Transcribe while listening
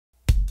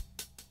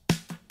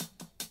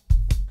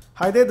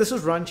Hi there, this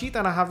is Ranjit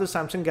and I have the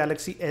Samsung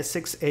Galaxy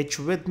S6 Edge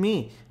with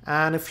me.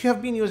 And if you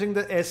have been using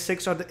the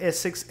S6 or the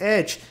S6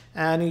 Edge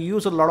and you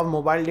use a lot of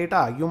mobile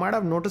data, you might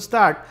have noticed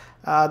that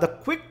the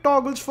quick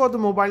toggles for the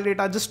mobile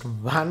data just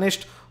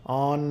vanished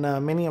on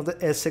many of the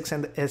S6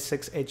 and the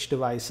S6 Edge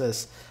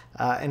devices.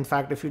 In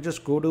fact, if you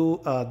just go to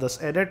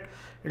this edit,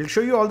 it'll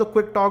show you all the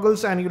quick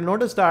toggles and you'll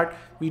notice that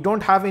we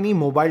don't have any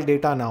mobile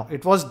data now.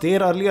 It was there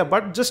earlier,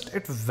 but just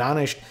it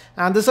vanished.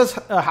 And this has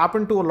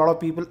happened to a lot of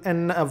people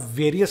in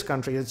various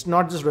countries. It's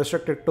not just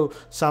restricted to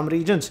some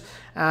regions.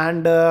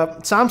 And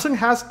Samsung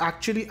has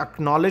actually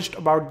acknowledged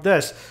about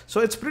this.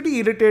 So it's pretty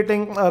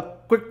irritating.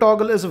 Quick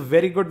toggle is a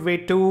very good way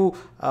to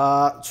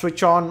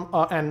switch on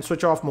and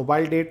switch off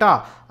mobile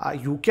data.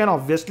 You can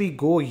obviously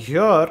go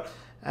here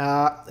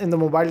in the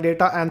mobile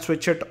data and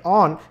switch it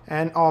on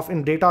and off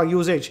in data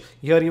usage.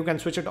 Here you can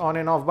switch it on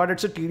and off, but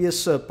it's a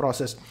tedious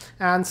process.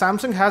 And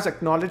Samsung has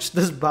acknowledged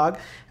this bug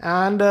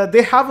and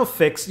they have a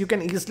fix. You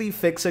can easily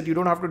fix it. You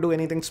don't have to do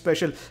anything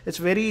special. It's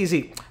very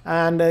easy.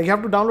 And you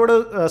have to download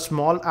a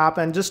small app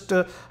and just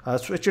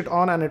switch it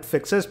on and it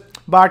fixes.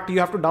 But you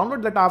have to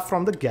download that app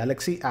from the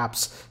Galaxy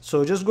apps.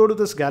 So just go to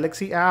this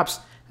Galaxy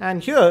apps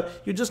and here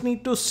you just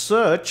need to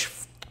search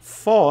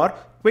for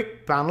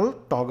quick panel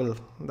toggle.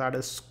 That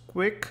is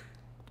quick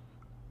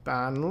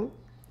panel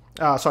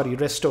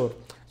restore.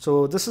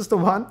 So this is the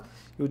one.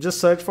 You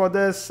just search for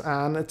this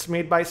and it's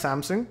made by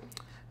Samsung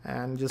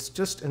and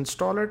just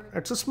install it.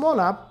 It's a small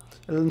app.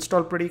 It'll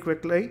install pretty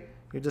quickly.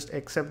 You just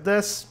accept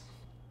this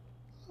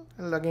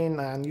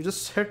and you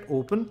just hit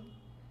open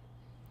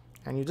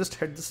and you just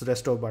hit this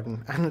restore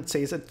button and it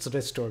says it's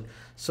restored.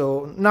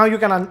 So now you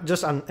can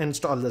just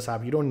uninstall this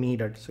app. You don't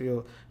need it. So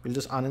you will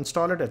just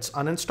uninstall it. It's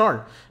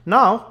uninstalled.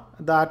 Now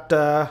that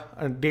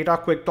data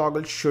quick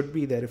toggle should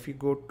be there. If you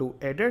go to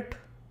edit,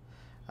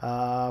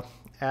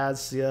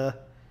 as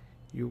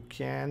you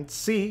can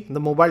see, the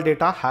mobile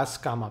data has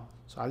come up.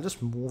 So I'll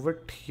just move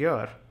it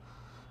here.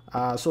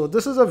 So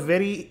this is a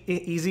very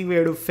easy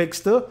way to fix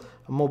the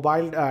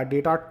mobile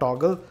data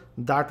toggle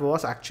that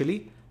was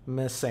actually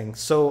missing.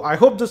 So I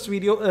hope this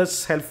video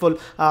is helpful.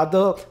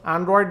 The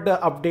Android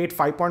update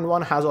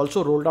 5.1 has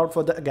also rolled out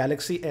for the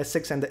Galaxy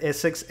S6 and the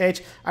S6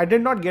 Edge. I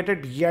did not get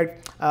it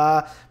yet,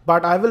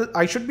 but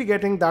I should be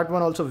getting that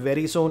one also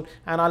very soon,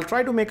 and I'll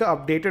try to make an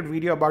updated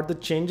video about the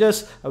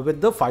changes with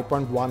the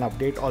 5.1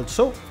 update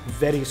also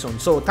very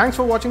soon. So thanks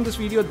for watching this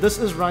video. This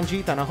is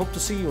Ranjit and I hope to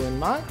see you in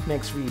my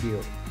next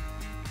video.